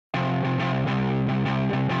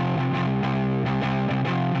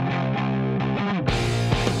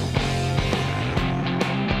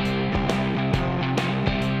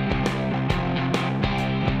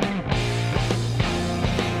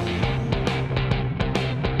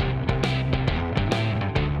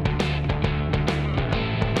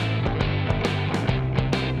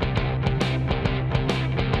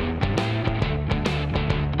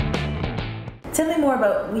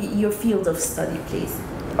your field of study, please?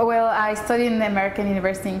 Well, I studied in the American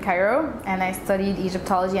University in Cairo, and I studied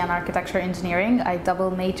Egyptology and architecture engineering. I double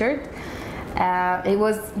majored. It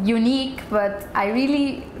was unique, but I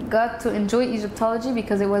really got to enjoy Egyptology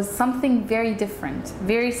because it was something very different,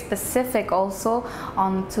 very specific also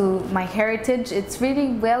onto my heritage. It's really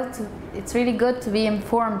good to be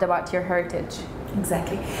informed about your heritage.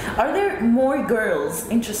 Exactly. Are there more girls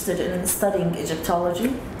interested in studying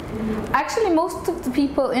Egyptology? Actually, most of the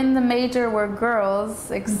people in the major were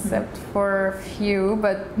girls, except for a few,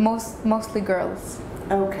 but mostly girls.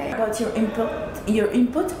 Okay. About your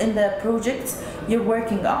input in the projects you're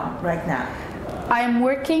working on right now. I am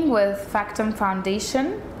working with Factum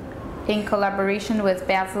Foundation in collaboration with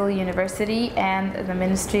Basel University and the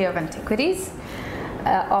Ministry of Antiquities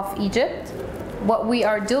of Egypt. What we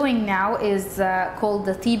are doing now is called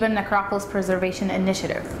the Theban Necropolis Preservation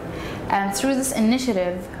Initiative. And through this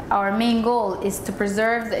initiative, our main goal is to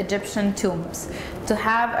preserve the Egyptian tombs, to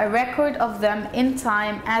have a record of them in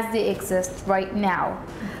time as they exist right now.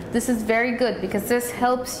 This is very good because this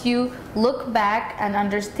helps you look back and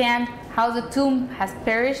understand how the tomb has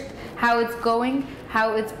perished, how it's going,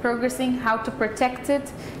 how it's progressing, how to protect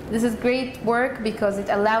it. This is great work because it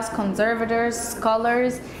allows conservators,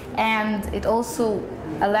 scholars, and it also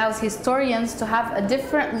allows historians to have a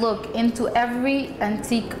different look into every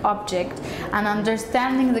antique object and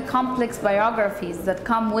understanding the complex biographies that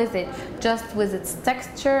come with it, just with its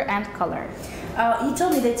texture and color. You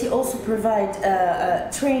told me that you also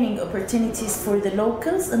provide training opportunities for the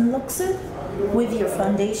locals in Luxor with your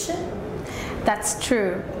foundation. That's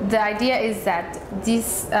true. The idea is that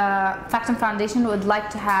this Factum Foundation would like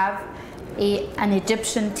to have an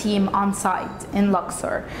Egyptian team on site in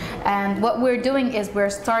Luxor. And what we're doing is we're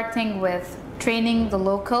starting with training the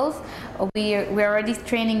locals. We're already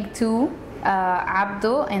training two,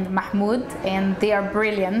 Abdo and Mahmoud, and they are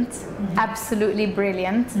brilliant, absolutely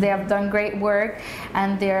brilliant. They have done great work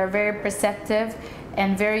and they are very perceptive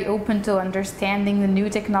and very open to understanding the new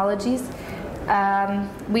technologies.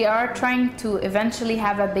 We are trying to eventually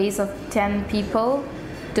have a base of 10 people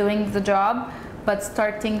doing the job, but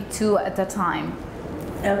starting 2 at a time.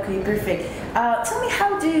 Okay, perfect. Tell me,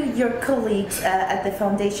 how do your colleagues at the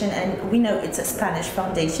foundation, and we know it's a Spanish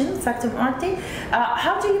foundation, Factum Arte,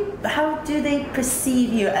 how do they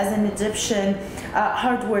perceive you as an Egyptian,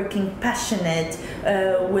 hardworking, passionate,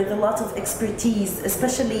 with a lot of expertise,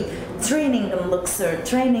 especially training in Luxor,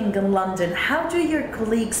 training in London? How do your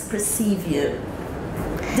colleagues perceive you?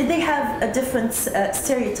 Did they have a different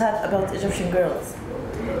stereotype about Egyptian girls?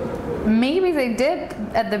 Maybe they did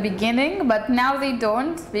at the beginning, but now they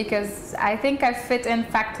don't, because I think I fit in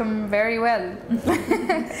Factum very well.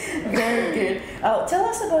 Very good. Tell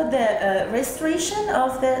us about the restoration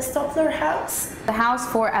of the Stoppler house. The house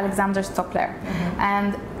for Alexander Stoppler.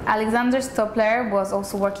 And Alexander Stoppler was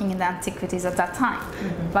also working in the antiquities at that time.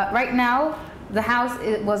 But right now, the house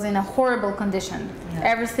was in a horrible condition.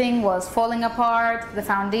 Everything was falling apart, the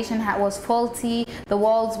foundation was faulty, the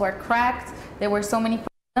walls were cracked, there were so many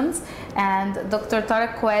problems, and Dr.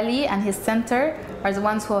 Tariq Kwali and his center are the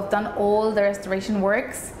ones who have done all the restoration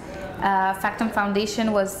works. Factum Foundation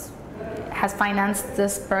has financed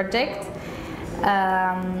this project,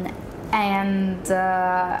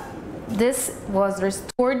 this was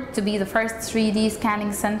restored to be the first 3D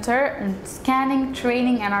scanning center and scanning,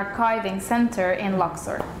 training and archiving center in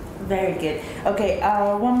Luxor. Very good. Okay,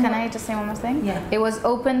 Can I just say one more thing? Yeah. It was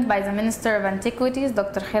opened by the Minister of Antiquities,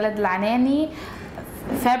 Dr. Khaled Al-Anani,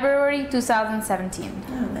 February 2017.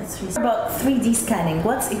 Oh, that's recent. About 3D scanning,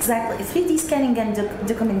 what's exactly 3D scanning and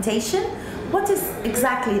documentation? What is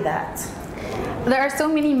exactly that? There are so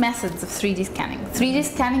many methods of 3D scanning. 3D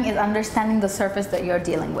scanning is understanding the surface that you're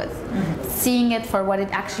dealing with, seeing it for what it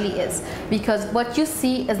actually is. Because what you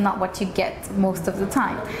see is not what you get most of the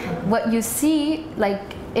time. What you see, like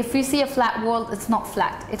if you see a flat wall, it's not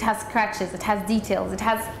flat. It has scratches, it has details, it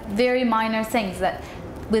has very minor things that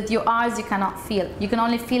with your eyes you cannot feel. You can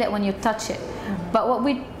only feel it when you touch it. But what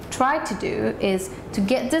we try to do is to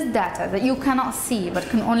get this data that you cannot see but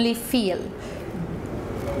can only feel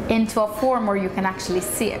into a form where you can actually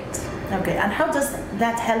see it. Okay, and how does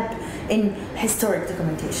that help in historic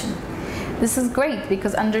documentation? This is great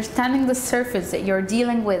because understanding the surface that you're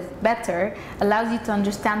dealing with better allows you to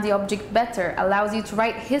understand the object better, allows you to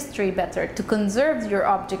write history better, to conserve your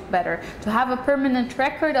object better, to have a permanent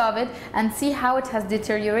record of it and see how it has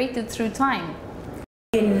deteriorated through time.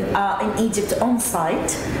 In Egypt on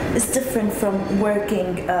site is different from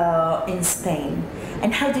working in Spain.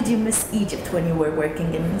 And how did you miss Egypt when you were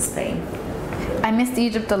working in Spain? I missed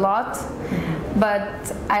Egypt a lot,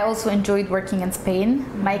 but I also enjoyed working in Spain.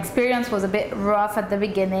 My experience was a bit rough at the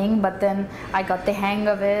beginning, but then I got the hang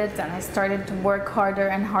of it and I started to work harder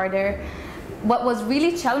and harder. What was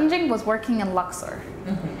really challenging was working in Luxor,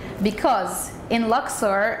 because in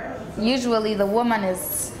Luxor, usually the woman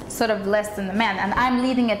is sort of less than the man, and I'm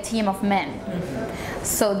leading a team of men.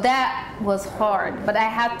 So that was hard, but I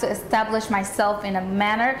had to establish myself in a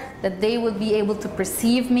manner that they would be able to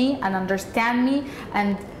perceive me and understand me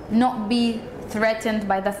and not be threatened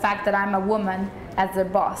by the fact that I'm a woman as their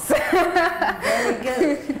boss. Very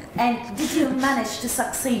good. And did you manage to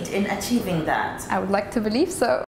succeed in achieving that? I would like to believe so.